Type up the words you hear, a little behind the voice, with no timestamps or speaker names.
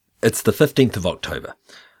It's the 15th of October.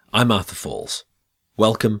 I'm Arthur Falls.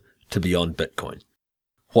 Welcome to Beyond Bitcoin.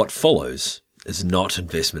 What follows is not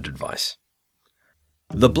investment advice.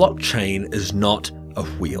 The blockchain is not a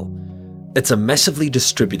wheel. It's a massively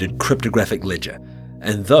distributed cryptographic ledger,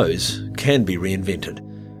 and those can be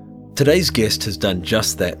reinvented. Today's guest has done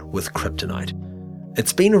just that with Kryptonite.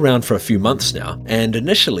 It's been around for a few months now, and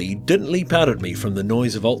initially didn't leap out at me from the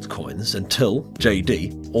noise of altcoins until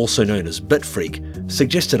JD, also known as Bitfreak,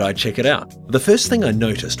 suggested I check it out. The first thing I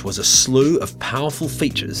noticed was a slew of powerful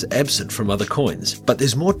features absent from other coins, but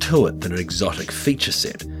there's more to it than an exotic feature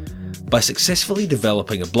set. By successfully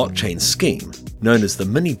developing a blockchain scheme, known as the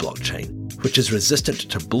mini blockchain, which is resistant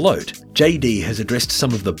to bloat, JD has addressed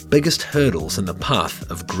some of the biggest hurdles in the path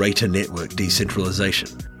of greater network decentralization.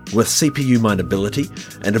 With CPU mineability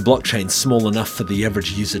and a blockchain small enough for the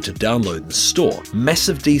average user to download and store,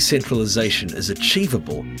 massive decentralization is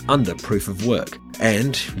achievable under proof of work.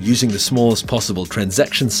 And using the smallest possible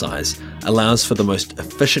transaction size allows for the most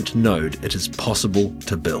efficient node it is possible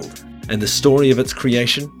to build. And the story of its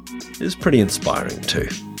creation is pretty inspiring too.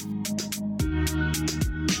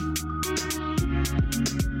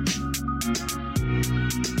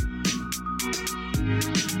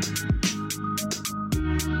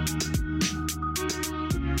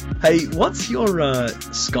 Hey, what's your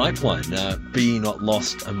Skype line? Be not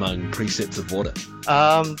lost among precepts of water.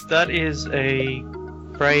 That is a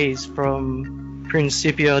phrase from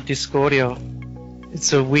Principia Discordia.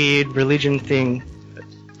 It's a weird religion thing.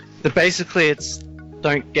 But basically, it's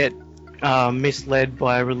don't get misled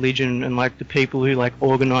by religion and like the people who like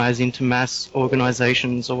organize into mass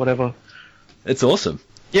organizations or whatever. It's awesome.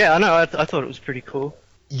 Yeah, I know. I thought it was pretty cool.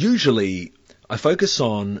 Usually, I focus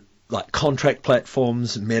on like contract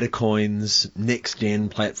platforms, metacoins, next-gen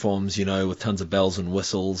platforms, with tons of bells and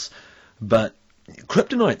whistles. But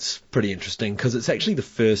Kryptonite's pretty interesting because it's actually the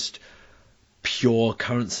first pure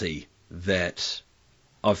currency that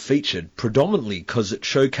I've featured, predominantly because it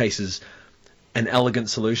showcases an elegant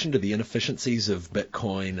solution to the inefficiencies of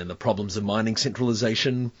Bitcoin and the problems of mining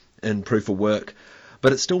centralization in proof of work,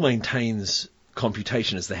 but it still maintains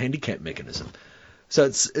computation as the handicap mechanism. So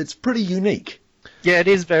it's pretty unique. Yeah, it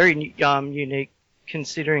is very unique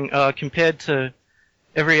considering compared to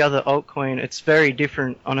every other altcoin. It's very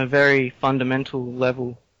different on a very fundamental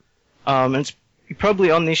level. And you probably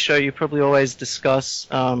on this show you probably always discuss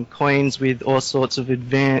coins with all sorts of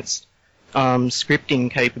advanced scripting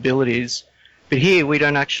capabilities. But here we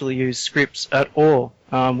don't actually use scripts at all.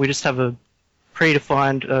 We just have a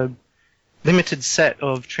predefined limited set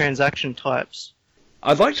of transaction types.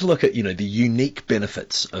 I'd like to look at the unique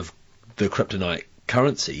benefits of the Kryptonite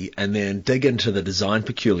currency and then dig into the design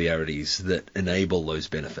peculiarities that enable those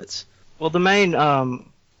benefits. Well, the main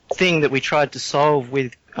thing that we tried to solve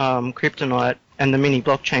with Kryptonite and the mini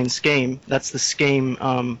blockchain scheme, that's the scheme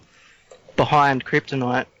behind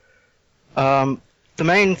Kryptonite. The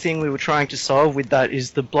main thing we were trying to solve with that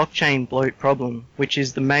is the blockchain bloat problem, which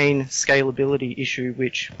is the main scalability issue,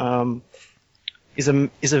 which is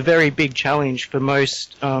a very big challenge for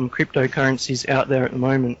most cryptocurrencies out there at the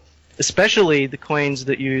moment. Especially the coins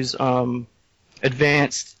that use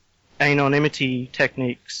advanced anonymity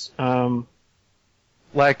techniques,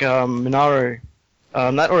 like Monero.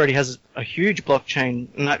 That already has a huge blockchain,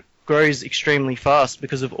 and that grows extremely fast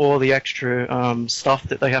because of all the extra stuff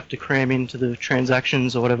that they have to cram into the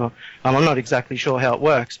transactions or whatever. I'm not exactly sure how it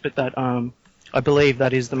works, but that I believe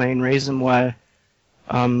that is the main reason why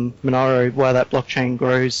Monero, why that blockchain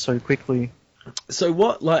grows so quickly. So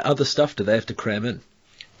what other stuff do they have to cram in?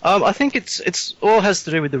 I think it's all has to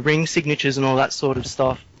do with the ring signatures and all that sort of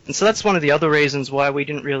stuff. And so that's one of the other reasons why we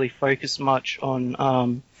didn't really focus much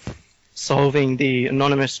on solving the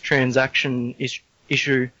anonymous transaction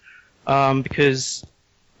issue, because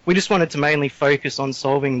we just wanted to mainly focus on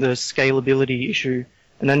solving the scalability issue.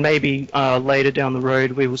 And then maybe later down the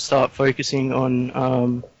road we will start focusing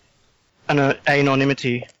on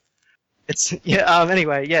anonymity.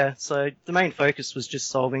 Anyway, so the main focus was just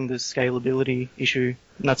solving the scalability issue,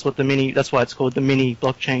 and that's why it's called the mini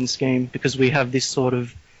blockchain scheme, because we have this sort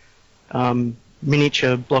of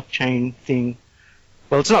miniature blockchain thing.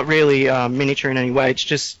 Well, it's not really miniature in any way, it's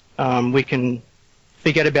just we can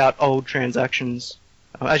forget about old transactions.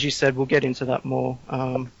 As you said, we'll get into that more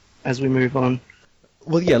as we move on.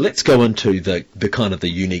 Well, yeah, let's go into the kind of the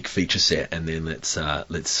unique feature set, and then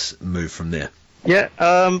let's move from there. Yeah,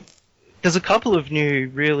 there's a couple of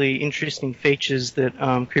new really interesting features that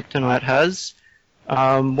Kryptonite has.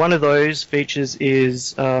 One of those features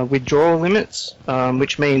is withdrawal limits,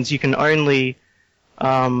 which means you can only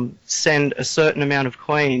send a certain amount of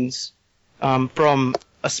coins from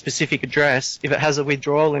a specific address, if it has a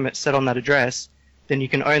withdrawal limit set on that address, then you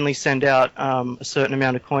can only send out a certain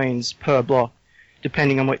amount of coins per block,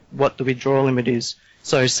 depending on what the withdrawal limit is.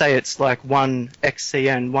 So say it's like 1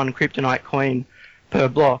 XCN, 1 kryptonite coin per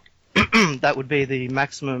block. That would be the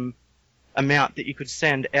maximum amount that you could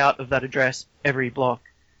send out of that address every block.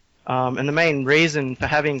 And the main reason for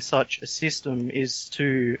having such a system is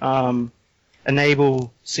to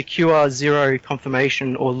enable secure zero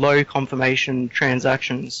confirmation or low confirmation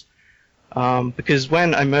transactions. Because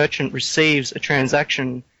when a merchant receives a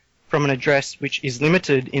transaction from an address which is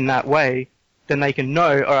limited in that way, then they can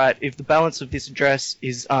know, alright, if the balance of this address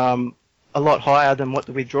is a lot higher than what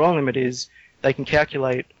the withdrawal limit is, they can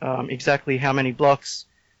calculate exactly how many blocks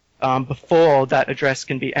before that address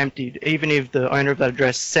can be emptied, even if the owner of that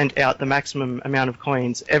address sent out the maximum amount of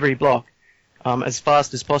coins every block as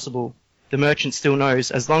fast as possible. The merchant still knows,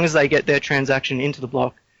 as long as they get their transaction into the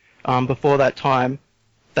block before that time,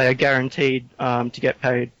 they are guaranteed to get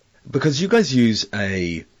paid. Because you guys use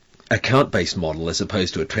a account-based model as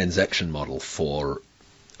opposed to a transaction model for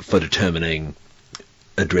determining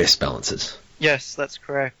address balances. Yes, that's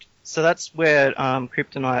correct. So that's where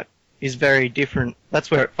Kryptonite is very different. That's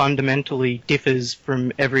where it fundamentally differs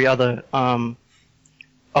from every other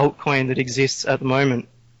altcoin that exists at the moment.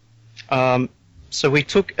 So we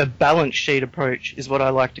took a balance sheet approach, is what I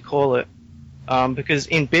like to call it, because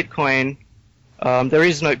in Bitcoin,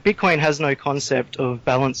 Bitcoin has no concept of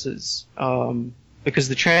balances, because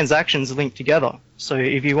the transactions are linked together. So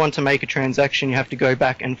if you want to make a transaction, you have to go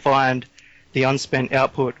back and find the unspent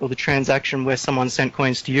output or the transaction where someone sent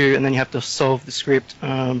coins to you, and then you have to solve the script.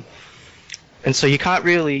 And so you can't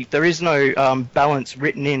really, there is no balance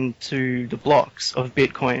written into the blocks of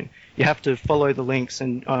Bitcoin. You have to follow the links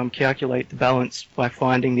and calculate the balance by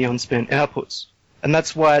finding the unspent outputs. And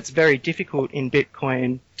that's why it's very difficult in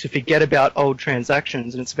Bitcoin to forget about old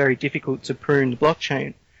transactions, and it's very difficult to prune the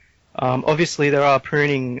blockchain. Obviously, there are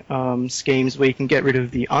pruning schemes where you can get rid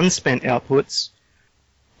of the unspent outputs.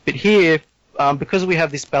 But here, because we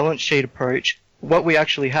have this balance sheet approach, what we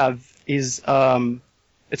actually have is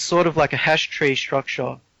it's sort of like a hash tree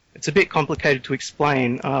structure. It's a bit complicated to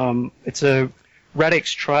explain. It's a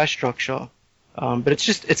radix tree structure, but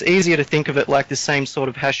it's easier to think of it like the same sort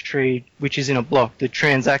of hash tree which is in a block, the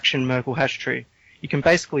transaction Merkle hash tree. You can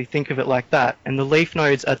basically think of it like that, and the leaf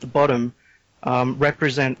nodes at the bottom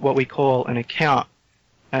represent what we call an account,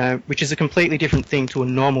 which is a completely different thing to a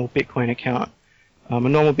normal Bitcoin account. A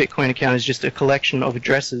normal Bitcoin account is just a collection of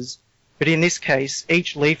addresses, but in this case,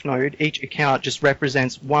 each leaf node, each account just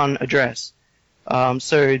represents one address.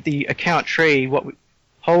 So the account tree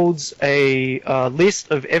holds a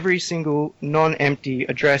list of every single non-empty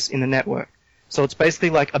address in the network. So it's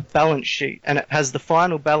basically like a balance sheet, and it has the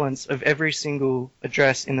final balance of every single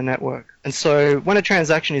address in the network. And so when a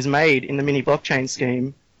transaction is made in the mini blockchain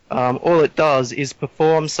scheme, all it does is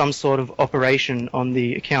perform some sort of operation on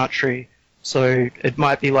the account tree. So it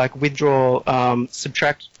might be like withdraw,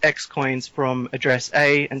 subtract X coins from address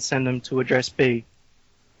A and send them to address B.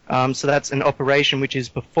 So that's an operation which is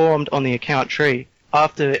performed on the account tree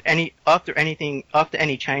after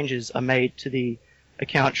any changes are made to the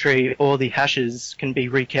account tree, or the hashes can be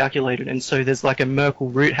recalculated. And so there's like a Merkle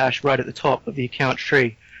root hash right at the top of the account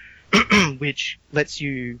tree, which lets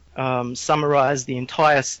you summarize the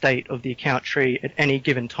entire state of the account tree at any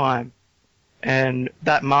given time. And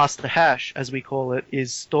that master hash, as we call it,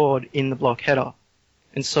 is stored in the block header.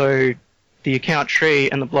 And so the account tree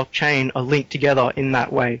and the blockchain are linked together in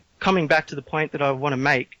that way. Coming back to the point that I want to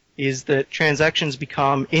make is that transactions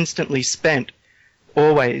become instantly spent,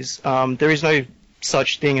 always. There is no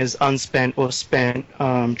such thing as unspent or spent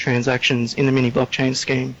transactions in the mini blockchain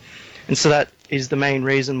scheme. And so that is the main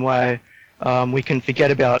reason why we can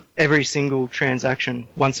forget about every single transaction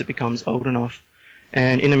once it becomes old enough.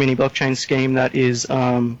 And in a mini blockchain scheme, that is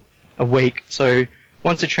a week. So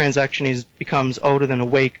once a transaction becomes older than a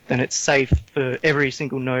week, then it's safe for every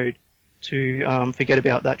single node to forget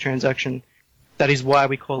about that transaction. That is why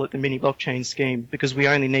we call it the mini blockchain scheme, because we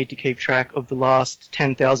only need to keep track of the last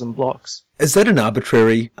 10,000 blocks. Is that an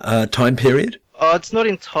arbitrary time period? It's not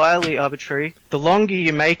entirely arbitrary. The longer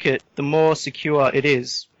you make it, the more secure it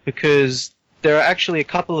is, because there are actually a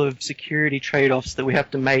couple of security trade-offs that we have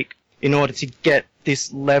to make in order to get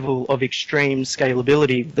this level of extreme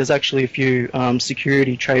scalability. There's actually a few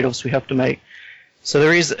security trade-offs we have to make. So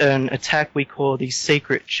there is an attack we call the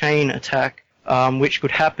secret chain attack, which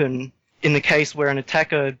could happen in the case where an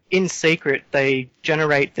attacker, in secret, they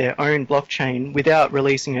generate their own blockchain without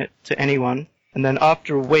releasing it to anyone. And then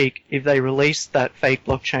after a week, if they release that fake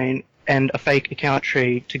blockchain and a fake account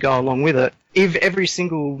tree to go along with it, if every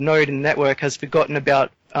single node in the network has forgotten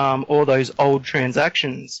about all those old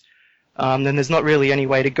transactions, then there's not really any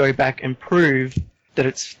way to go back and prove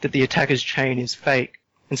that the attacker's chain is fake.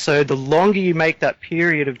 And so the longer you make that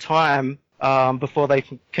period of time before they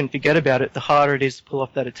can forget about it, the harder it is to pull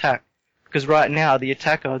off that attack. Because right now, the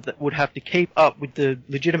attacker would have to keep up with the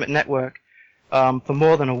legitimate network for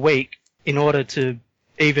more than a week in order to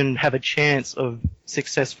even have a chance of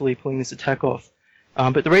successfully pulling this attack off.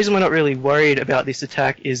 But the reason we're not really worried about this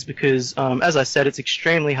attack is because, as I said, it's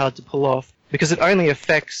extremely hard to pull off because it only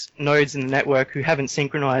affects nodes in the network who haven't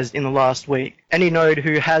synchronized in the last week. Any node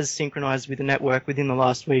who has synchronized with the network within the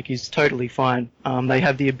last week is totally fine. They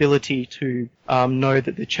have the ability to know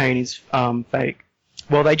that the chain is fake.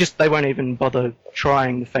 Well, they won't even bother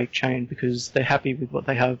trying the fake chain because they're happy with what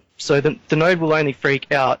they have. So the node will only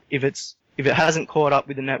freak out if it hasn't caught up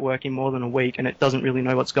with the network in more than a week and it doesn't really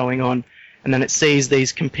know what's going on. And then it sees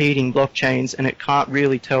these competing blockchains and it can't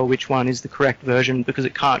really tell which one is the correct version because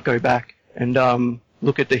it can't go back and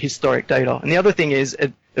look at the historic data. And the other thing is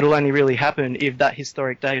it'll only really happen if that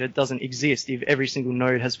historic data doesn't exist, if every single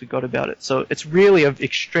node has forgot about it. So it's really an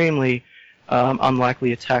extremely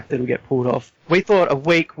unlikely attack that will get pulled off. We thought a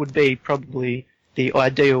week would be probably the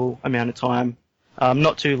ideal amount of time,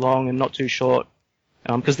 not too long and not too short,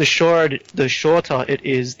 because the shorter it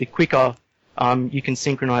is, the quicker you can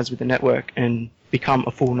synchronize with the network and become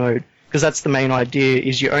a full node. Because that's the main idea,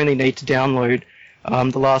 is you only need to download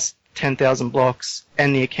the last 10,000 blocks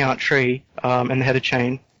and the account tree and the header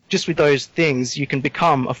chain. Just with those things, you can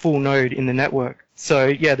become a full node in the network. So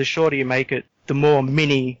yeah, the shorter you make it, the more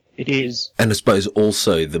mini it is. And I suppose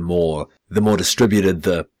also the more distributed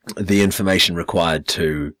the information required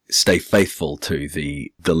to stay faithful to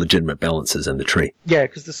the legitimate balances in the tree. Yeah,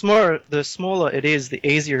 because the smaller it is, the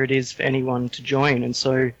easier it is for anyone to join. And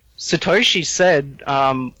so Satoshi said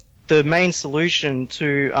the main solution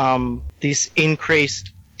to this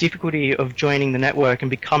increased difficulty of joining the network and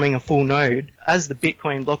becoming a full node, as the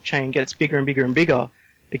Bitcoin blockchain gets bigger and bigger and bigger,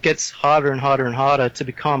 it gets harder and harder and harder to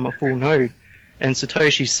become a full node. And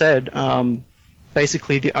Satoshi said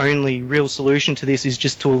basically the only real solution to this is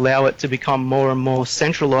just to allow it to become more and more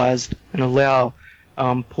centralized and allow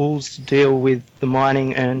pools to deal with the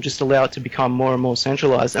mining and just allow it to become more and more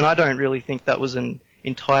centralized. And I don't really think that was an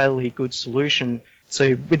entirely good solution.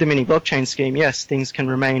 So with the mini blockchain scheme, yes, things can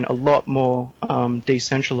remain a lot more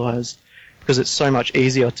decentralized because it's so much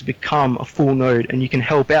easier to become a full node and you can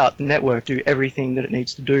help out the network do everything that it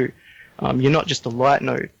needs to do. You're not just a light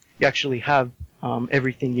node. You actually have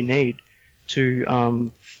everything you need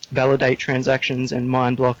to validate transactions and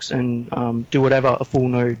mine blocks and do whatever a full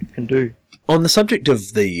node can do. On the subject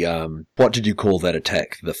of the, what did you call that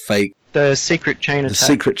attack? The secret chain attack. The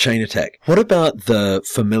secret chain attack. What about the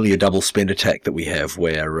familiar double spend attack that we have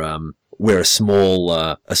where a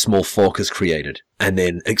small fork is created and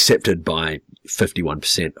then accepted by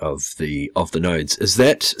 51% of the nodes? Is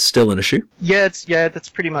that still an issue? Yeah, that's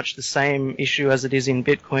pretty much the same issue as it is in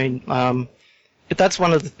Bitcoin. But that's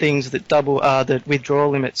one of the things that that withdrawal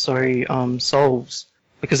limit solves,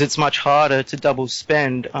 because it's much harder to double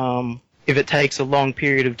spend if it takes a long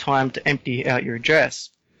period of time to empty out your address.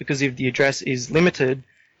 Because if the address is limited,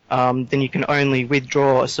 then you can only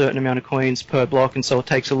withdraw a certain amount of coins per block, and so it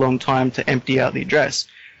takes a long time to empty out the address.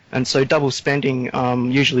 And so double spending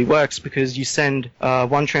usually works because you send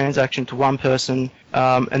one transaction to one person,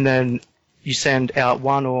 and then you send out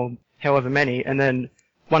one or however many, and then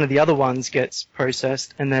one of the other ones gets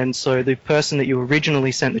processed, and then so the person that you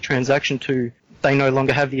originally sent the transaction to, they no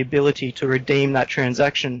longer have the ability to redeem that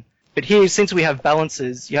transaction. But here, since we have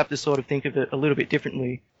balances, you have to sort of think of it a little bit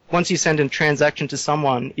differently. Once you send a transaction to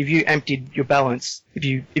someone, if you emptied your balance, if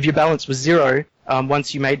your balance was zero,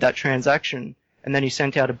 once you made that transaction, and then you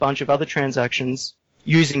sent out a bunch of other transactions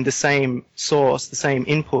using the same source, the same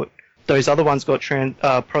input, those other ones got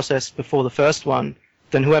processed before the first one,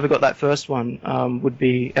 then whoever got that first one would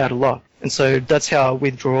be out of luck. And so that's how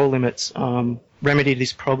withdrawal limits remedy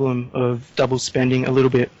this problem of double spending a little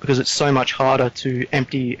bit, because it's so much harder to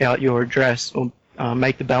empty out your address or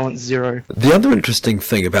make the balance zero. The other interesting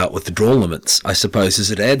thing about withdrawal limits, I suppose,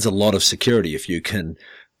 is it adds a lot of security. If you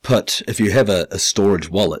have a storage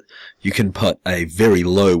wallet, you can put a very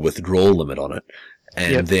low withdrawal limit on it.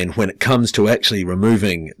 And then when it comes to actually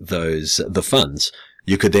removing the funds,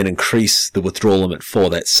 you could then increase the withdrawal limit for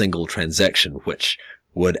that single transaction, which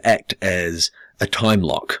would act as a time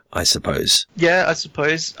lock, I suppose. Yeah, I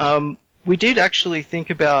suppose. We did actually think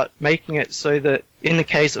about making it so that in the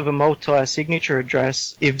case of a multi-signature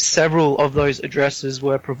address, if several of those addresses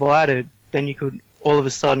were provided, then you could all of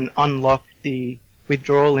a sudden unlock the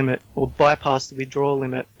withdrawal limit or bypass the withdrawal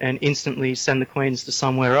limit and instantly send the coins to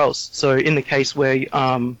somewhere else. So in the case where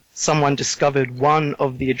someone discovered one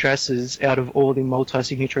of the addresses out of all the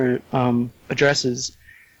multi-signature addresses,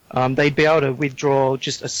 they'd be able to withdraw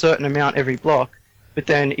just a certain amount every block. But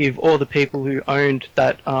then if all the people who owned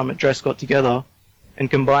that address got together and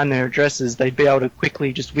combined their addresses, they'd be able to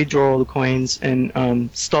quickly just withdraw all the coins and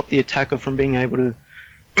stop the attacker from being able to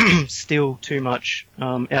steal too much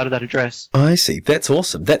out of that address. I see. That's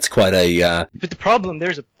awesome. That's quite a... But the problem,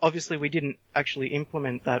 obviously we didn't actually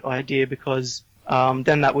implement that idea because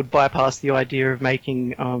then that would bypass the idea of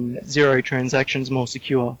making zero transactions more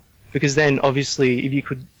secure. Because then, obviously, if you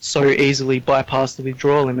could so easily bypass the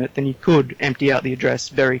withdrawal limit, then you could empty out the address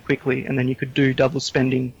very quickly, and then you could do double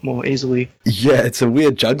spending more easily. Yeah, it's a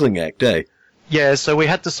weird juggling act, eh? Yeah, so we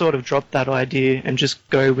had to sort of drop that idea and just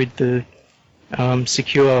go with the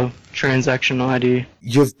secure transaction idea.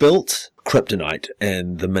 You've built Kryptonite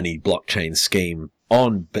and the mini blockchain scheme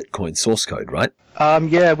on Bitcoin source code, right?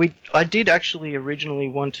 Yeah, I did actually originally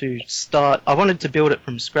want to start... I wanted to build it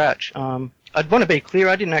from scratch. I'd want to be clear,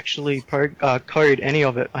 I didn't actually code any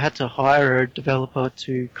of it. I had to hire a developer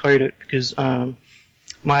to code it because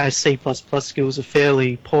my C++ skills are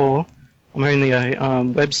fairly poor. I'm only a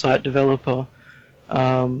website developer,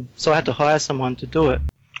 so I had to hire someone to do it.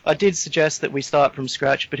 I did suggest that we start from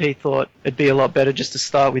scratch, but he thought it'd be a lot better just to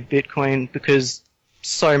start with Bitcoin because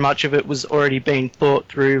so much of it was already being thought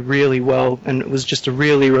through really well, and it was just a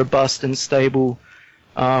really robust and stable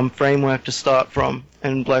framework to start from.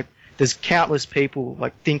 And there's countless people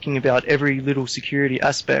thinking about every little security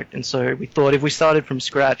aspect, and so we thought if we started from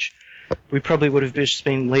scratch, we probably would have just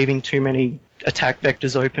been leaving too many attack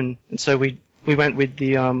vectors open, and so we went with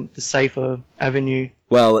the safer avenue.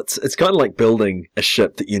 Well, it's kind of like building a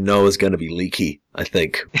ship that you know is going to be leaky, I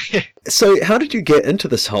think. So how did you get into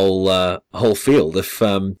this whole field? If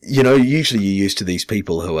usually you're used to these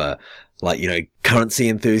people who are currency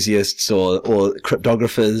enthusiasts or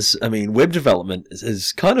cryptographers. I mean, web development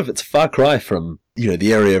is kind of, it's a far cry from,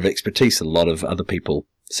 the area of expertise that a lot of other people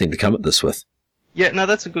seem to come at this with. Yeah, no,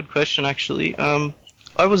 that's a good question, actually. I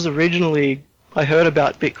heard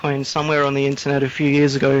about Bitcoin somewhere on the internet a few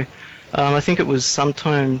years ago. I think it was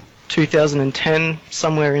sometime 2010,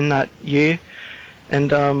 somewhere in that year.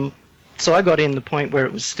 And so I got in the point where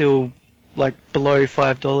it was still below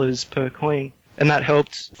 $5 per coin. And that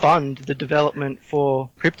helped fund the development for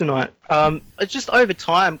Kryptonite. It's just over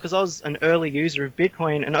time, because I was an early user of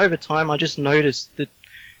Bitcoin, and over time I just noticed that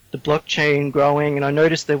the blockchain growing, and I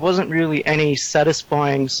noticed there wasn't really any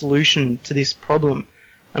satisfying solution to this problem.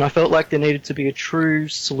 And I felt like there needed to be a true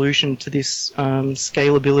solution to this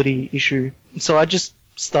scalability issue. So I just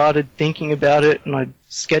started thinking about it, and I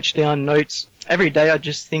sketched down notes. Every day I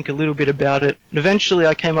just think a little bit about it. And eventually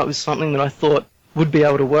I came up with something that I thought would be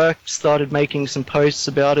able to work, started making some posts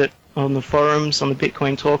about it on the forums, on the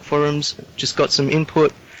Bitcoin Talk forums, just got some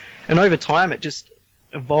input, and over time it just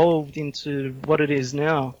evolved into what it is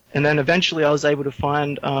now. And then eventually I was able to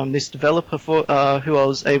find this developer who I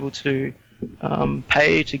was able to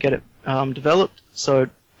pay to get it developed, so it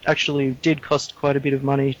actually did cost quite a bit of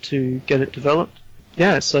money to get it developed.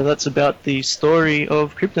 Yeah, so that's about the story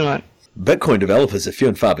of Kryptonite. Bitcoin developers are few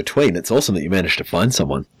and far between. It's awesome that you managed to find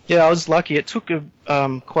someone. Yeah, I was lucky. It took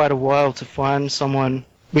quite a while to find someone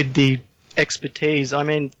with the expertise. I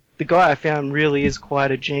mean, the guy I found really is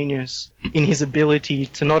quite a genius in his ability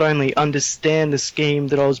to not only understand the scheme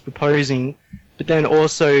that I was proposing, but then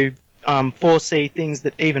also foresee things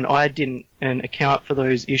that even I didn't and account for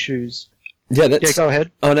those issues. Yeah, go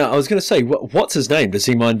ahead. Oh, no, I was going to say, what's his name? Does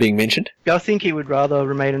he mind being mentioned? I think he would rather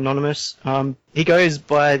remain anonymous. He goes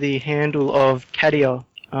by the handle of Kadia,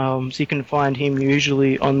 so you can find him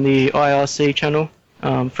usually on the IRC channel,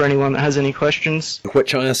 for anyone that has any questions.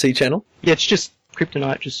 Which IRC channel? Yeah, it's just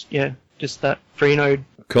Kryptonite, just that Freenode.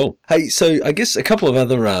 Cool. Hey, so I guess a couple of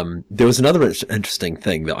other, there was another interesting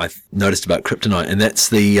thing that I've noticed about Kryptonite, and that's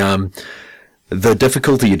the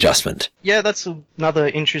difficulty adjustment. Yeah, that's another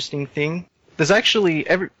interesting thing. There's actually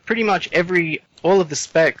all of the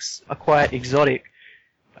specs are quite exotic.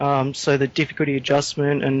 So the difficulty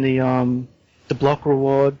adjustment and the block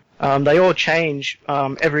reward, they all change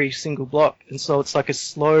every single block, and so it's like a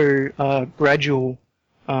slow, gradual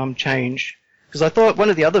change. Because I thought one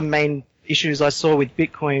of the other main issues I saw with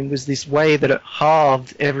Bitcoin was this way that it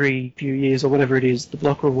halved every few years or whatever it is, the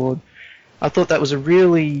block reward. I thought that was a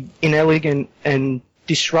really inelegant and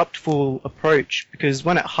disruptful approach, because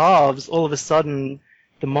when it halves, all of a sudden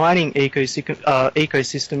the mining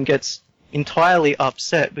ecosystem gets entirely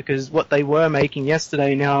upset, because what they were making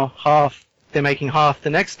yesterday, now they're making half the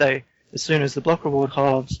next day as soon as the block reward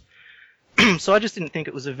halves. So I just didn't think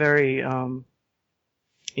it was a very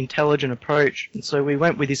intelligent approach, and so we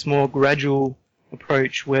went with this more gradual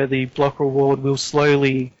approach where the block reward will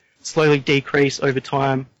slowly decrease over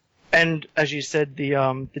time. And as you said,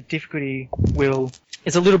 the difficulty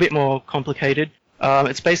is a little bit more complicated.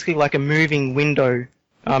 It's basically like a moving window.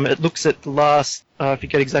 It looks at the last, I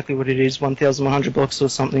forget exactly what it is, 1,100 blocks or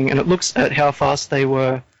something, and it looks at how fast they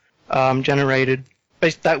were generated.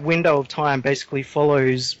 That window of time basically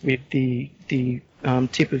follows with the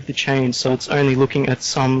tip of the chain, so it's only looking at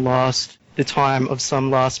the time of some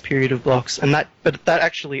last period of blocks, but that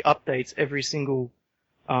actually updates every single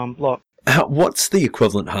block. What's the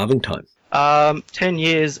equivalent halving time? 10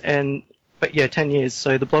 years, 10 years.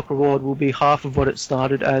 So the block reward will be half of what it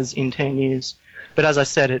started as in 10 years. But as I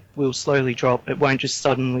said, it will slowly drop. It won't just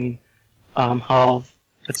suddenly halve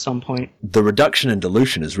at some point. The reduction in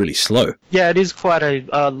dilution is really slow. Yeah, it is quite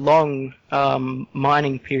a long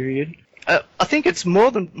mining period. I think it's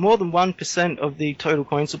more than 1% of the total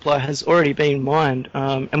coin supply has already been mined,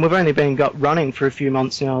 and we've only been running for a few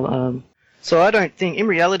months now. So in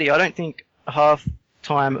reality, I don't think a half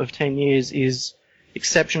time of 10 years is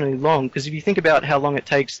exceptionally long, because if you think about how long it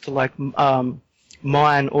takes to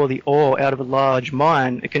mine all the ore out of a large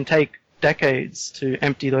mine, it can take decades to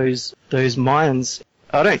empty those mines.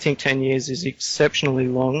 I don't think 10 years is exceptionally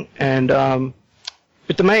long, and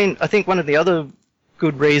but I think one of the other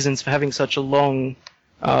good reasons for having such a long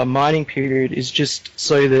mining period is just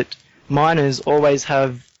so that miners always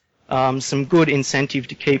have some good incentive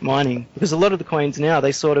to keep mining, because a lot of the coins now,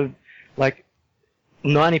 they sort of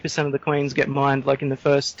 90% of the coins get mined in the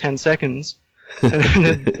first 10 seconds,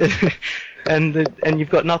 and you've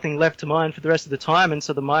got nothing left to mine for the rest of the time, and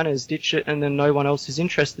so the miners ditch it, and then no one else is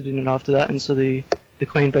interested in it after that, and so the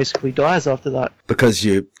coin basically dies after that. Because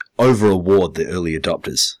you over-reward the early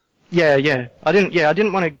adopters. Yeah. I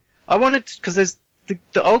didn't want to. I wanted, because there's the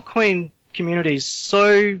altcoin community is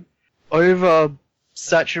so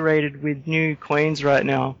oversaturated with new coins right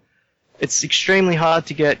now. It's extremely hard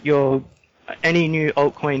to get any new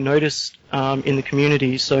altcoin noticed in the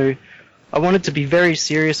community. So I wanted to be very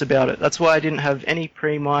serious about it. That's why I didn't have any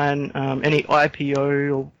pre-mine, any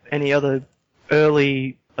IPO, or any other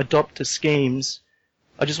early adopter schemes.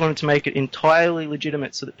 I just wanted to make it entirely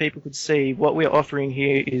legitimate so that people could see what we're offering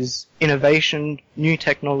here is innovation, new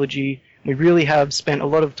technology. We really have spent a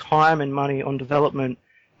lot of time and money on development,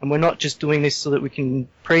 and we're not just doing this so that we can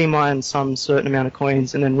pre-mine some certain amount of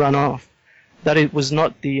coins and then run off. That was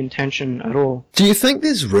not the intention at all. Do you think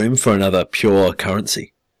there's room for another pure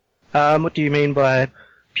currency? What do you mean by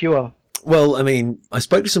pure? Well, I mean, I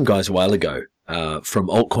spoke to some guys a while ago from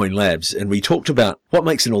Altcoin Labs, and we talked about what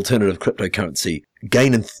makes an alternative cryptocurrency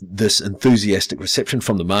gain this enthusiastic reception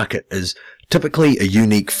from the market is typically a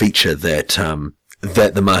unique feature that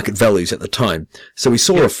the market values at the time. So we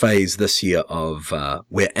saw a phase this year of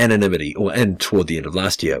where anonymity, and toward the end of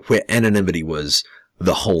last year, where anonymity was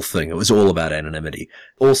the whole thing. It was all about anonymity.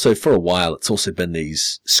 Also, for a while, it's also been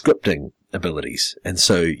these scripting abilities. And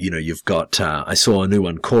so, you've got, I saw a new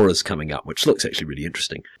one, Cora's, coming up, which looks actually really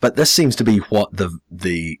interesting. But this seems to be what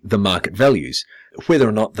the market values. Whether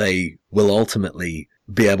or not they will ultimately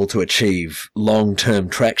be able to achieve long-term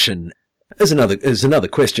traction is another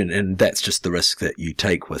question, and that's just the risk that you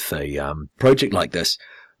take with a project like this.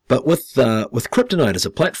 But with Kryptonite as a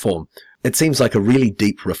platform, it seems like a really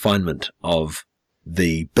deep refinement of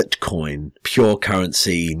the Bitcoin, pure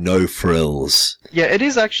currency, no frills. Yeah, it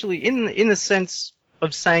is actually, in the sense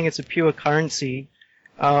of saying it's a pure currency,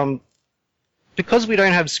 because we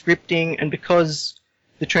don't have scripting, and because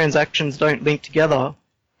the transactions don't link together,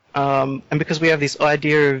 and because we have this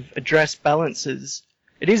idea of address balances,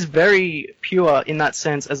 it is very pure in that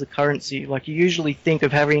sense as a currency. You usually think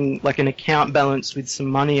of having an account balance with some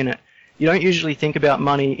money in it. You don't usually think about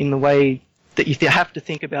money in the way that you have to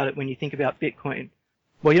think about it when you think about Bitcoin.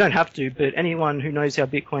 Well, you don't have to, but anyone who knows how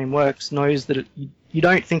Bitcoin works knows that you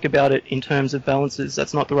don't think about it in terms of balances.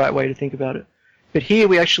 That's not the right way to think about it. But here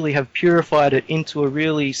we actually have purified it into a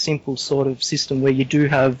really simple sort of system where you do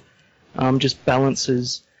have just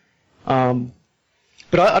balances.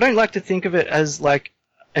 But I don't like to think of it as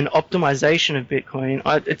an optimization of Bitcoin.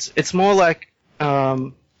 It's more like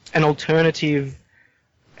an alternative,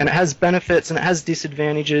 and it has benefits and it has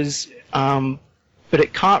disadvantages, but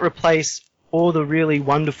it can't replace all the really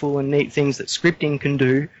wonderful and neat things that scripting can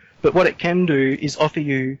do. But what it can do is offer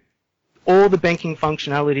you all the banking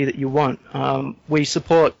functionality that you want. We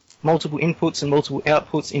support multiple inputs and multiple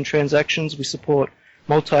outputs in transactions. We support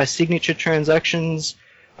multi-signature transactions,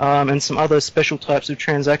 and some other special types of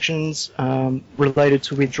transactions related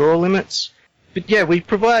to withdrawal limits. But yeah, we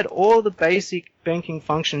provide all the basic banking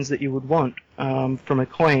functions that you would want from a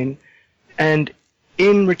coin, and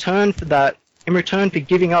in return for that, in return for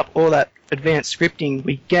giving up all that advanced scripting,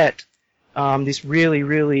 we get this really,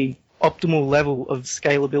 really optimal level of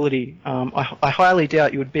scalability. I highly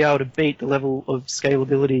doubt you would be able to beat the level of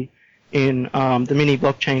scalability in the mini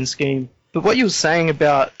blockchain scheme. But what you were saying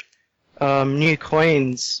about new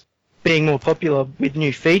coins being more popular with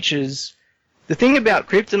new features, the thing about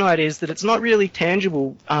Kryptonite is that it's not really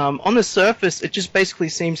tangible. On the surface, it just basically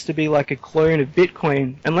seems to be like a clone of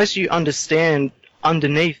Bitcoin, unless you understand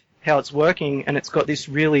underneath how it's working, and it's got this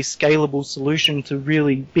really scalable solution to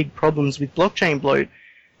really big problems with blockchain bloat,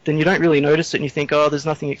 then you don't really notice it and you think, oh, there's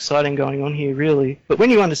nothing exciting going on here, really. But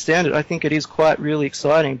when you understand it, I think it is quite really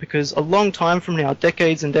exciting, because a long time from now,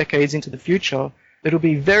 decades and decades into the future, it'll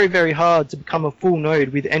be very, very hard to become a full node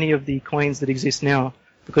with any of the coins that exist now,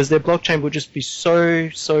 because their blockchain will just be so,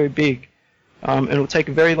 so big. And it will take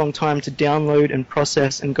a very long time to download and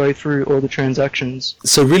process and go through all the transactions.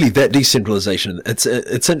 So really, that decentralization, it's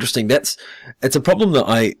interesting. It's a problem that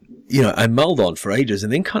I mulled on for ages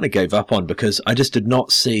and then kind of gave up on, because I just did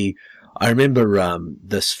not see. I remember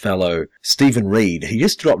this fellow Stephen Reed. He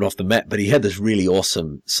just dropped off the map, but he had this really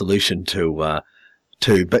awesome solution to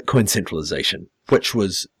Bitcoin centralization, which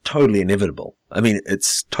was totally inevitable. I mean,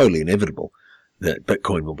 it's totally inevitable that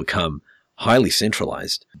Bitcoin will become highly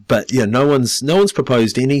centralized. But yeah, no one's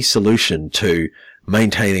proposed any solution to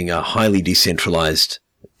maintaining a highly decentralized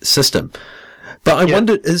system. But I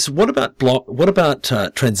wonder, what about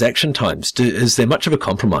transaction times? Is there much of a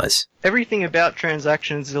compromise? Everything about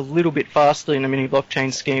transactions is a little bit faster in a mini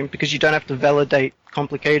blockchain scheme, because you don't have to validate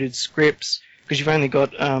complicated scripts, because you've only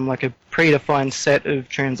got like a predefined set of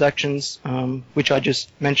transactions, which I just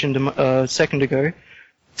mentioned a second ago.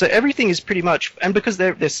 So everything is pretty much, and because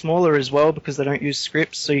they're smaller as well, because they don't use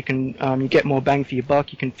scripts, so you can you get more bang for your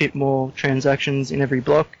buck. You can fit more transactions in every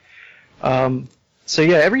block. So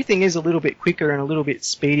yeah, everything is a little bit quicker and a little bit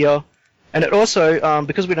speedier, and it also,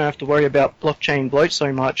 because we don't have to worry about blockchain bloat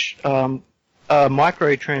so much,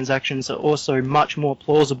 microtransactions are also much more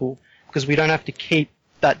plausible, because we don't have to keep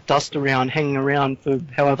that dust hanging around for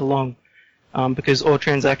however long, because all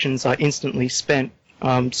transactions are instantly spent.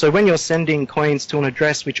 So when you're sending coins to an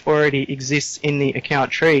address which already exists in the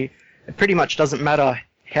account tree, it pretty much doesn't matter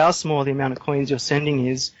how small the amount of coins you're sending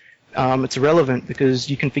is. It's irrelevant, because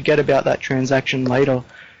you can forget about that transaction later.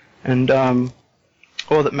 And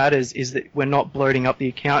all that matters is that we're not bloating up the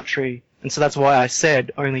account tree. And so that's why I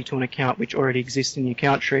said only to an account which already exists in the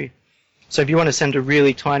account tree. So if you want to send a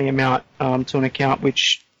really tiny amount to an account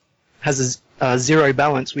which has a zero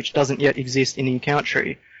balance, which doesn't yet exist in the account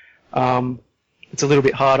tree, it's a little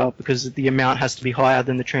bit harder, because the amount has to be higher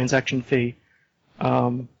than the transaction fee.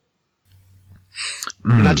 And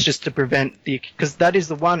that's just to prevent because that is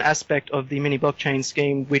the one aspect of the mini blockchain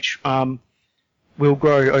scheme which will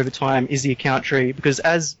grow over time, is the account tree. Because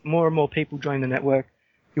as more and more people join the network,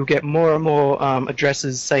 you'll get more and more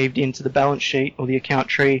addresses saved into the balance sheet or the account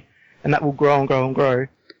tree, and that will grow and grow and grow.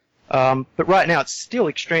 But right now it's still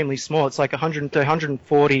extremely small. It's like 100 to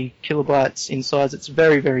 140 kilobytes in size. It's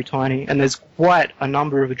very, very tiny, and there's quite a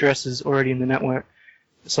number of addresses already in the network.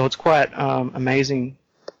 So it's quite amazing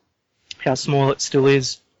how small it still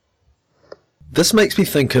is. This makes me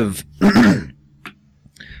think of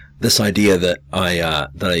this idea that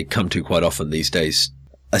I come to quite often these days,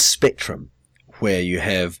 a spectrum, where you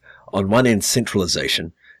have on one end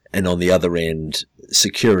centralization and on the other end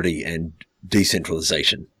security and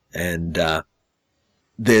decentralization. And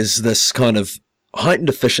there's this kind of heightened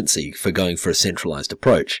efficiency for going for a centralized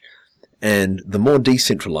approach. And the more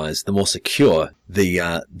decentralized, the more secure,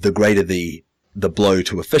 the greater the blow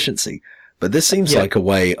to efficiency. But this seems like a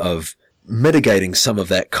way of mitigating some of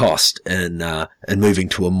that cost and moving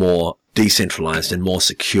to a more decentralized and more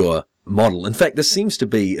secure model. In fact, this seems to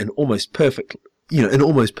be an almost perfect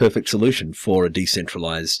solution for a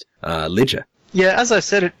decentralized ledger. Yeah, as I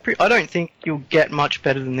said, I don't think you'll get much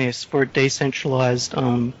better than this for a decentralized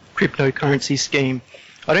cryptocurrency scheme.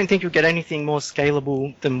 I don't think you'll get anything more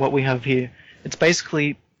scalable than what we have here.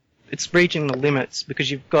 It's reaching the limits, because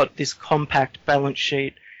you've got this compact balance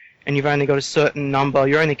sheet, and you've only got a certain number.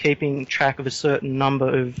 You're only keeping track of a certain number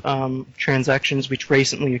of transactions which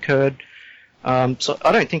recently occurred. So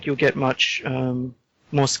I don't think you'll get much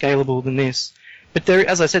more scalable than this. But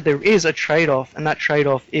as I said, there is a trade-off, and that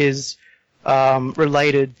trade-off is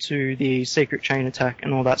related to the secret chain attack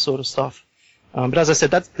and all that sort of stuff. But as I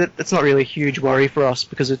said, that's not really a huge worry for us,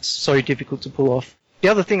 because it's so difficult to pull off. The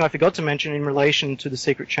other thing I forgot to mention in relation to the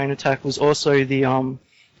secret chain attack was also the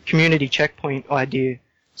community checkpoint idea.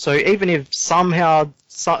 So even if somehow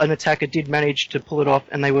an attacker did manage to pull it off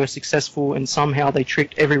and they were successful and somehow they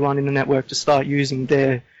tricked everyone in the network to start using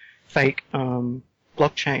their fake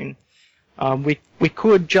blockchain, we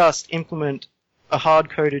could just implement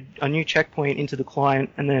a new checkpoint into the client,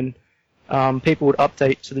 and then people would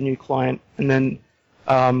update to the new client, and then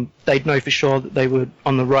they'd know for sure that they were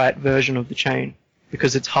on the right version of the chain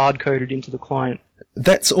because it's hard-coded into the client.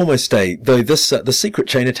 That's almost the secret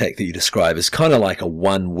chain attack that you describe is kind of like a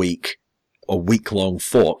 1 week or week-long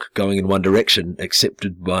fork going in one direction,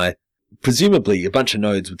 accepted by, presumably, a bunch of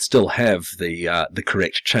nodes would still have the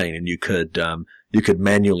correct chain, and you could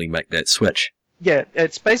manually make that switch. Yeah,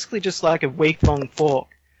 it's basically just like a week-long fork,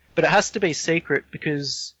 but it has to be secret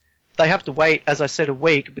because they have to wait, as I said, a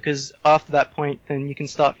week, because after that point, then you can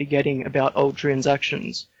start forgetting about old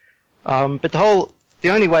transactions. But the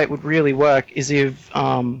only way it would really work is if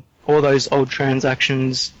all those old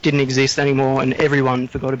transactions didn't exist anymore and everyone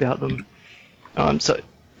forgot about them. So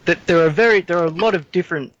there are a lot of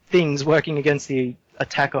different things working against the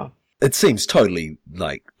attacker. It seems totally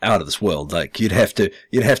like out of this world. Like you'd have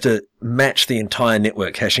to match the entire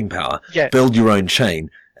network hashing power, build your own chain,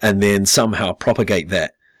 and then somehow propagate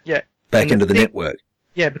that back into the network.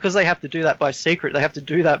 Yeah, because they have to do that by secret. They have to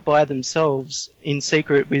do that by themselves in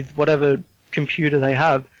secret with whatever computer they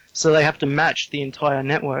have. So they have to match the entire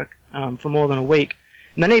network for more than a week.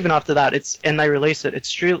 And then even after that, and they release it,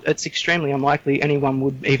 it's extremely unlikely anyone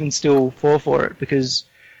would even still fall for it because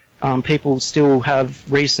people still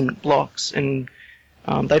have recent blocks, and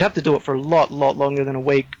they'd have to do it for a lot longer than a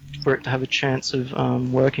week for it to have a chance of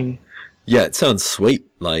working. Yeah, it sounds sweet.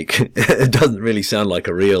 Like it doesn't really sound like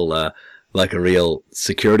a real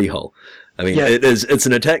security hole. I mean, it's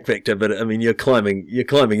an attack vector, but I mean, you're climbing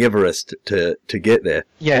Everest to get there.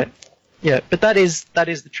 Yeah, but that is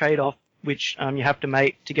the trade-off which you have to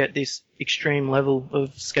make to get this extreme level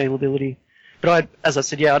of scalability. But as I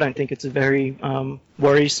said, I don't think it's a very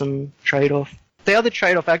worrisome trade-off. The other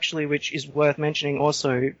trade-off, actually, which is worth mentioning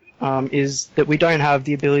also, is that we don't have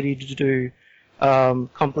the ability to do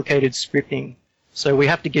complicated scripting. So we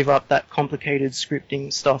have to give up that complicated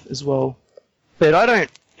scripting stuff as well. But I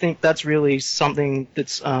don't think that's really something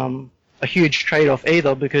that's a huge trade-off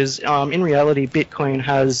either, because in reality, Bitcoin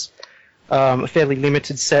has a fairly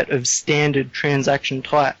limited set of standard transaction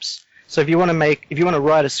types. So if you want to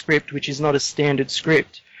write a script which is not a standard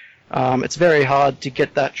script, it's very hard to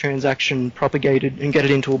get that transaction propagated and get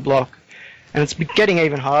it into a block. And it's getting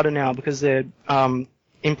even harder now because they're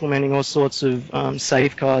implementing all sorts of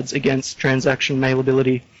safeguards against transaction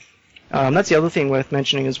mailability. That's the other thing worth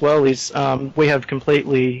mentioning as well is we have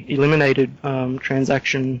completely eliminated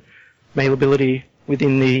transaction mailability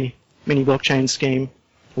within the mini blockchain scheme,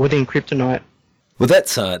 within Kryptonite. Well,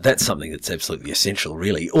 that's something that's absolutely essential,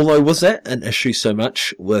 really. Although, was that an issue so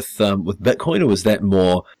much with Bitcoin, or was that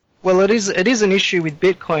more? Well, it is an issue with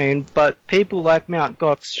Bitcoin, but people like Mt.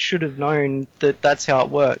 Gox should have known that that's how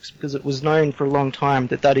it works, because it was known for a long time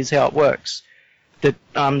that that is how it works. That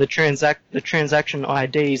the transaction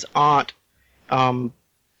IDs are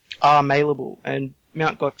mailable, and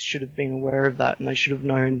Mt. Gox should have been aware of that, and they should have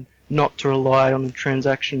known not to rely on the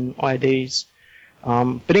transaction IDs.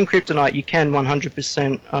 But in Kryptonite, you can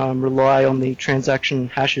 100% rely on the transaction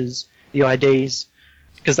hashes, the IDs,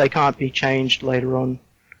 because they can't be changed later on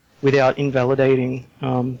without invalidating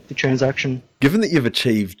the transaction. Given that you've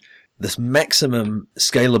achieved this maximum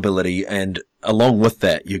scalability, and along with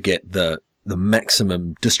that you get the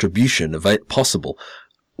maximum distribution of it possible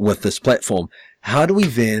with this platform, how do we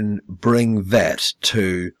then bring that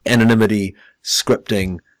to anonymity,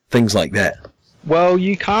 scripting, things like that? Well,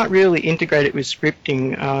 you can't really integrate it with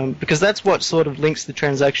scripting because that's what sort of links the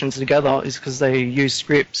transactions together, is because they use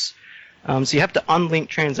scripts. So you have to unlink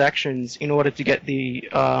transactions in order to get the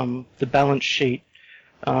balance sheet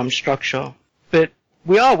structure. But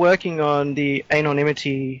we are working on the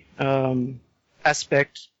anonymity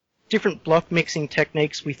aspect. Different block mixing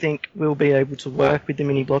techniques we think will be able to work with the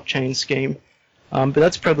mini blockchain scheme. But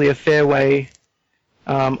that's probably a fair way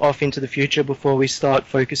off into the future before we start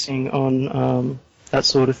focusing on that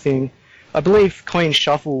sort of thing. I believe Coin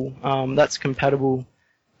Shuffle, that's compatible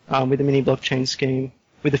with the mini blockchain scheme,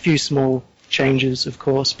 with a few small changes, of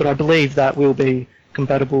course, but I believe that will be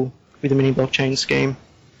compatible with the mini blockchain scheme.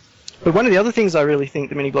 But one of the other things I really think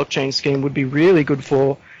the mini blockchain scheme would be really good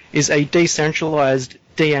for is a decentralized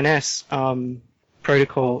DNS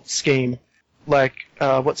protocol scheme, like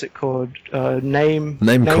what's it called?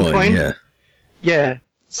 Namecoin? Yeah. Yeah,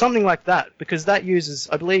 something like that, because I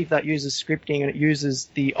believe that uses scripting and it uses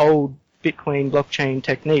the old Bitcoin blockchain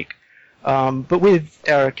technique. But with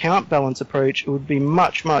our account balance approach, it would be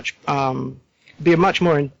much be a much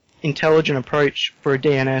more intelligent approach for a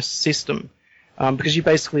DNS system, because you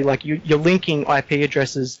basically you're linking IP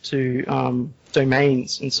addresses to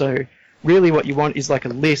domains, and so really what you want is like a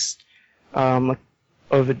list of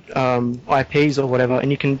IPs or whatever,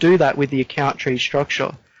 and you can do that with the account tree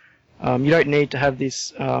structure. You don't need to have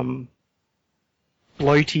this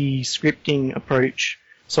bloaty scripting approach.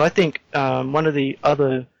 So I think one of the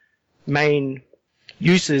other main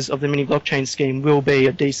uses of the mini blockchain scheme will be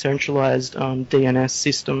a decentralized DNS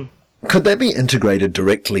system. Could that be integrated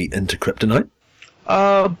directly into Kryptonite?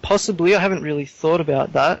 Possibly. I haven't really thought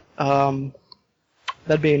about that.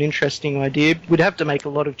 That'd be an interesting idea. We'd have to make a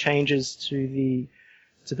lot of changes to the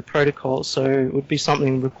protocol, so it would be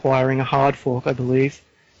something requiring a hard fork, I believe.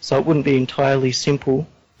 So it wouldn't be entirely simple.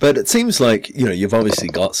 But it seems like, you've obviously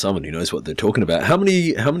got someone who knows what they're talking about. How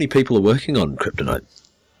many people are working on Kryptonite?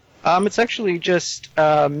 It's actually just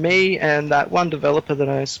me and that one developer that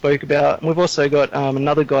I spoke about. And we've also got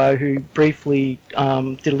another guy who briefly did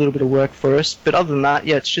a little bit of work for us. But other than that,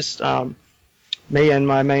 yeah, it's just me and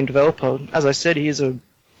my main developer. As I said, he is a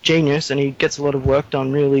genius and he gets a lot of work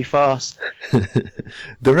done really fast.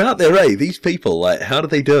 They're out there, eh? These people, how do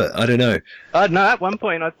they do it? I don't know. No, at one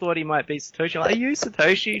point I thought he might be Satoshi. I'm like, are you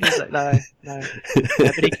Satoshi? And he's like, no.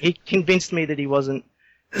 But he convinced me that he wasn't.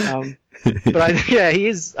 But he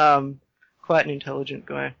is quite an intelligent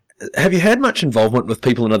guy. Have you had much involvement with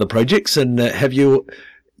people in other projects? And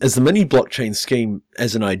as the mini blockchain scheme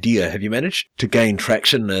as an idea, have you managed to gain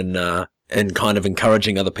traction and kind of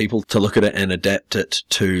encouraging other people to look at it and adapt it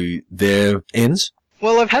to their ends?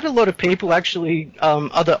 Well, I've had a lot of people actually,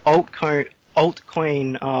 other altcoin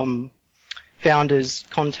founders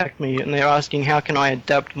contact me, and they're asking how can I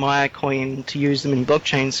adapt my coin to use the mini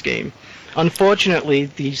blockchain scheme. Unfortunately,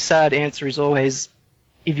 the sad answer is always,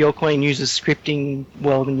 if your coin uses scripting,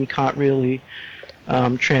 well, then you can't really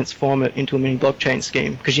transform it into a mini blockchain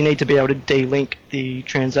scheme, because you need to be able to de-link the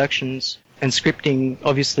transactions, and scripting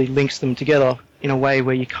obviously links them together in a way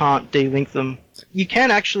where you can't de-link them. You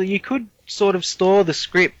could sort of store the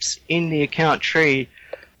scripts in the account tree,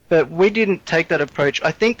 but we didn't take that approach.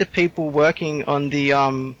 I think the people working on the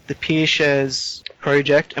PeerShares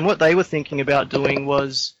project, and what they were thinking about doing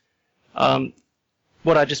was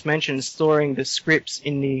what I just mentioned, storing the scripts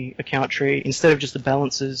in the account tree instead of just the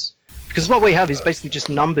balances. Because what we have is basically just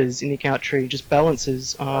numbers in the account tree, just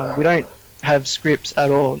balances. We don't have scripts at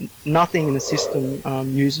all. Nothing in the system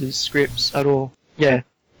uses scripts at all. Yeah.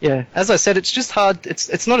 As I said, it's just hard.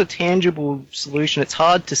 It's not a tangible solution. It's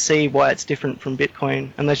hard to see why it's different from Bitcoin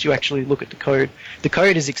unless you actually look at the code. The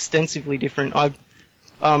code is extensively different.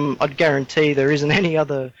 I'd guarantee there isn't any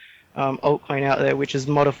other altcoin out there which has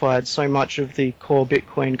modified so much of the core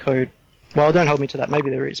Bitcoin code. Well, don't hold me to that. Maybe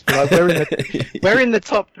there is, but we're in the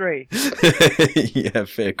top 3. Yeah,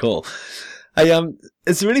 fair call. Hey,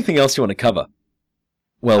 is there anything else you want to cover?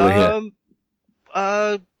 Well, we're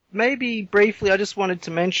here. Maybe briefly, I just wanted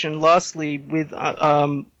to mention, lastly, with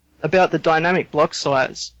about the dynamic block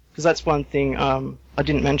size, because that's one thing I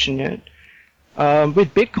didn't mention yet.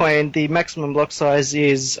 With Bitcoin, the maximum block size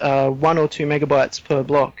is 1 or 2 megabytes per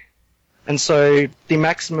block. And so the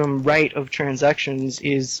maximum rate of transactions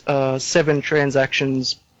is 7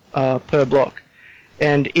 transactions per block.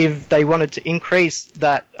 And if they wanted to increase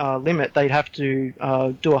that limit, they'd have to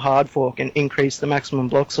do a hard fork and increase the maximum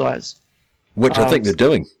block size. Which I think they're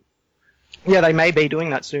doing. Yeah, they may be doing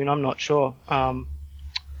that soon. I'm not sure.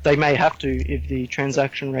 They may have to if the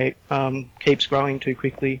transaction rate keeps growing too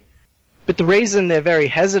quickly. But the reason they're very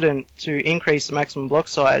hesitant to increase the maximum block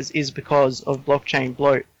size is because of blockchain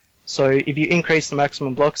bloat. So if you increase the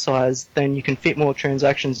maximum block size, then you can fit more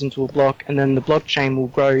transactions into a block, and then the blockchain will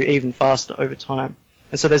grow even faster over time.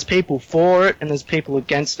 And so there's people for it, and there's people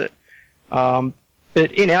against it.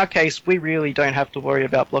 But in our case, we really don't have to worry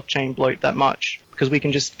about blockchain bloat that much, because we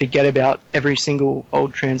can just forget about every single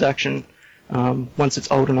old transaction once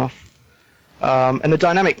it's old enough. And the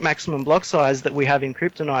dynamic maximum block size that we have in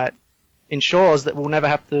Kryptonite ensures that we'll never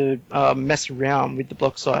have to mess around with the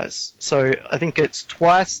block size. So I think it's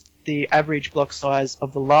twice the average block size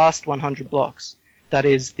of the last 100 blocks. That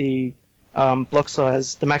is the block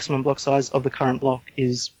size, the maximum block size of the current block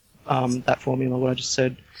is that formula, what I just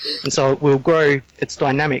said. And so it will grow, it's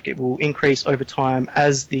dynamic, it will increase over time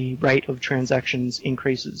as the rate of transactions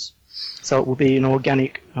increases. So it will be an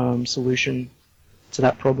organic solution to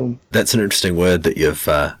that problem. That's an interesting word that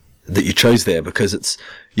you chose there, because it's,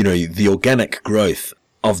 the organic growth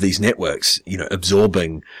of these networks,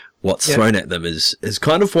 absorbing what's thrown at them is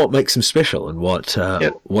kind of what makes them special and what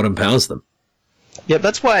empowers them. Yeah,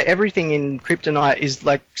 that's why everything in Kryptonite is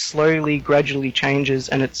slowly, gradually changes,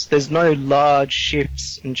 and there's no large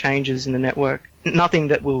shifts and changes in the network. nothing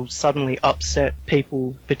that will suddenly upset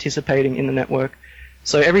people participating in the network.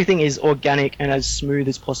 So everything is organic and as smooth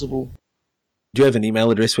as possible. Do you have an email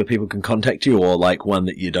address where people can contact you, or like one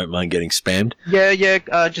that you don't mind getting spammed?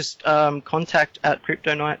 Just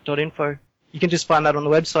contact@cryptonite.info. You can just find that on the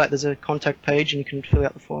website. There's a contact page and you can fill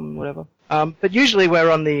out the form and whatever. But usually we're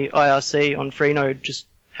on the IRC on Freenode, just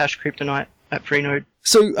 #Kryptonite at Freenode.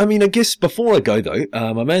 So, I mean, I guess before I go though,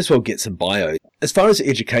 I may as well get some bio. As far as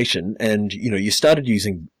education, and you started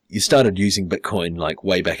using Bitcoin like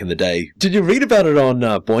way back in the day. Did you read about it on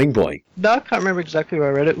Boing Boing? No, I can't remember exactly where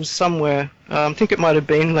I read it. It was somewhere. I think it might have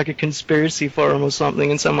been like a conspiracy forum or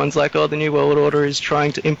something, and someone's like, "Oh, the New World Order is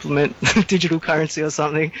trying to implement digital currency or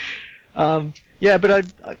something." But I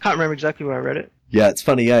can't remember exactly where I read it. Yeah, it's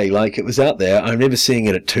funny, eh? Like, it was out there. I remember seeing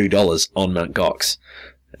it at $2 on Mt. Gox.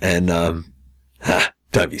 And,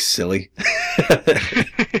 don't be silly.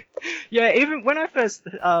 Yeah, even when I first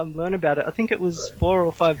learned about it, I think it was $4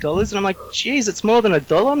 or $5, and I'm like, geez, it's more than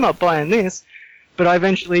 $1. I'm not buying this. But I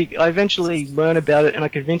eventually learned about it, and I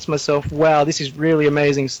convinced myself, wow, this is really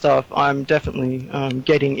amazing stuff. I'm definitely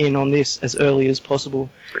getting in on this as early as possible.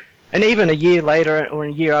 And even a year later, or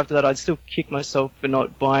a year after that, I'd still kick myself for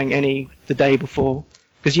not buying any the day before.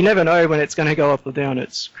 Because you never know when it's going to go up or down.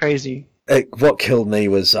 It's crazy. What killed me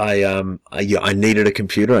was I needed a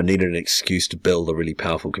computer. I needed an excuse to build a really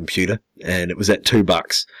powerful computer. And it was at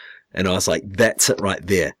 $2. And I was like, that's it right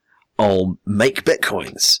there. I'll make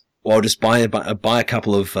Bitcoins. Or I'll just buy a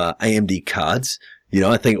couple of AMD cards.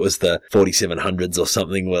 I think it was the 4700s or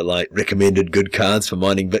something were like recommended good cards for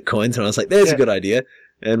mining Bitcoins. And I was like, there's a good idea.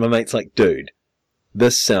 And my mate's like, dude,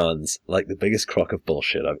 this sounds like the biggest crock of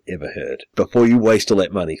bullshit I've ever heard. Before you waste all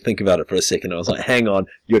that money, think about it for a second. I was like, hang on,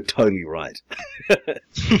 you're totally right.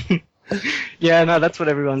 Yeah, no, that's what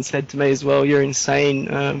everyone said to me as well. You're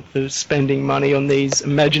insane for spending money on these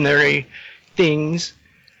imaginary things.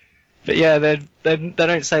 But yeah, they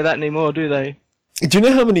don't say that anymore, do they? Do you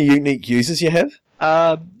know how many unique users you have?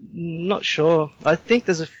 Not sure. I think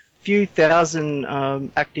there's a few thousand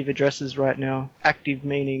active addresses right now. Active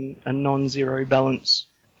meaning a non-zero balance.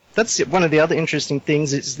 That's one of the other interesting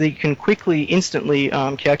things is they can quickly, instantly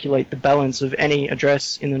calculate the balance of any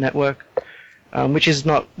address in the network, which is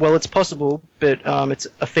not, well, it's possible, but it's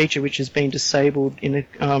a feature which has been disabled in the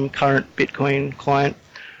current Bitcoin client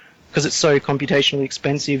because it's so computationally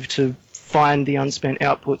expensive to find the unspent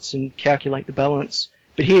outputs and calculate the balance.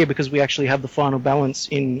 But here, because we actually have the final balance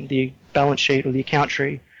in the balance sheet or the account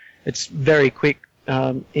tree, it's very quick,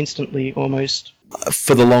 instantly almost.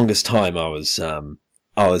 For the longest time, I was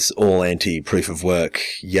all anti proof of work,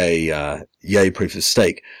 yay proof of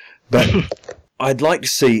stake. But I'd like to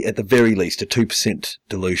see at the very least a 2%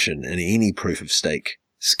 dilution in any proof of stake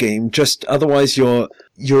scheme. Just otherwise, you're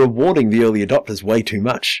rewarding the early adopters way too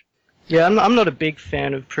much. Yeah, I'm not a big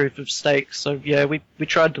fan of proof of stake, so yeah, we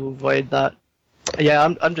tried to avoid that. Yeah,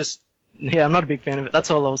 I'm not a big fan of it.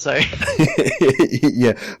 That's all I'll say.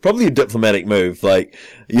 Yeah, probably a diplomatic move. Like,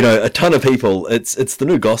 a ton of people. It's the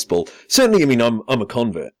new gospel. Certainly, I mean, I'm a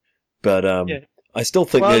convert, but I still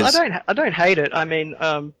think there's. I don't hate it. I mean,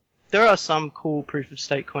 there are some cool proof of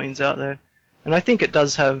stake coins out there, and I think it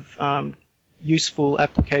does have useful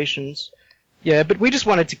applications. Yeah, but we just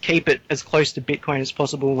wanted to keep it as close to Bitcoin as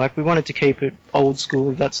possible. Like, we wanted to keep it old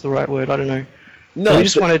school, if that's the right word. I don't know. No, so we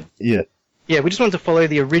just wanted. Yeah. Yeah, we just wanted to follow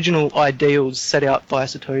the original ideals set out by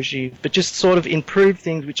Satoshi, but just sort of improve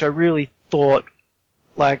things which I really thought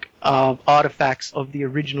like artifacts of the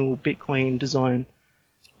original Bitcoin design.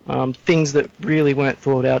 Things that really weren't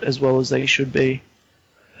thought out as well as they should be.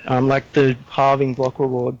 Like the halving block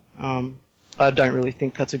reward. I don't really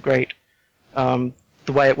think that's a great... the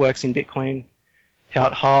way it works in Bitcoin, how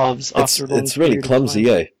it halves after a long It's really clumsy,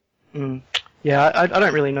 eh? Yeah, I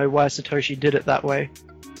don't really know why Satoshi did it that way.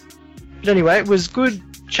 But anyway, it was good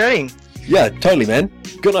chatting. Yeah, totally, man.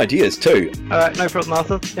 Good ideas, too. Alright, no problem,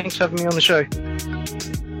 Arthur. Thanks for having me on the show.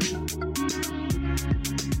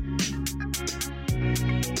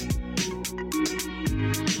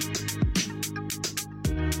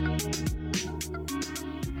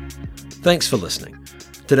 Thanks for listening.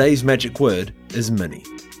 Today's magic word is Mini.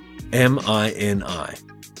 M-I-N-I.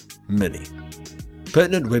 Mini.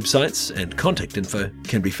 Pertinent websites and contact info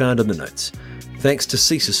can be found in the notes. Thanks to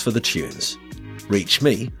Cesis for the tunes. Reach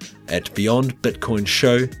me at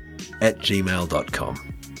beyondbitcoinshow@gmail.com.